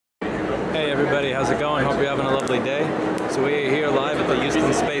Hey everybody, how's it going? Hope you're having a lovely day. So we are here live at the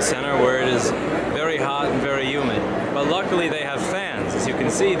Houston Space Center where it is very hot and very humid. But luckily they have fans. As you can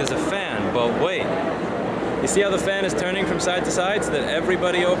see, there's a fan, but wait. You see how the fan is turning from side to side so that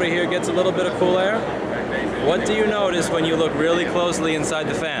everybody over here gets a little bit of cool air? What do you notice when you look really closely inside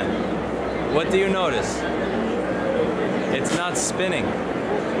the fan? What do you notice? It's not spinning.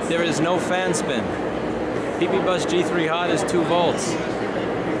 There is no fan spin. PP-Bus G3 Hot is 2 volts.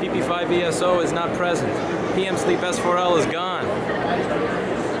 PP5 ESO is not present. PM Sleep S4L is gone.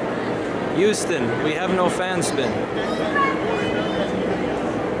 Houston, we have no fan spin.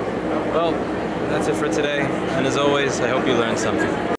 Well, that's it for today. And as always, I hope you learned something.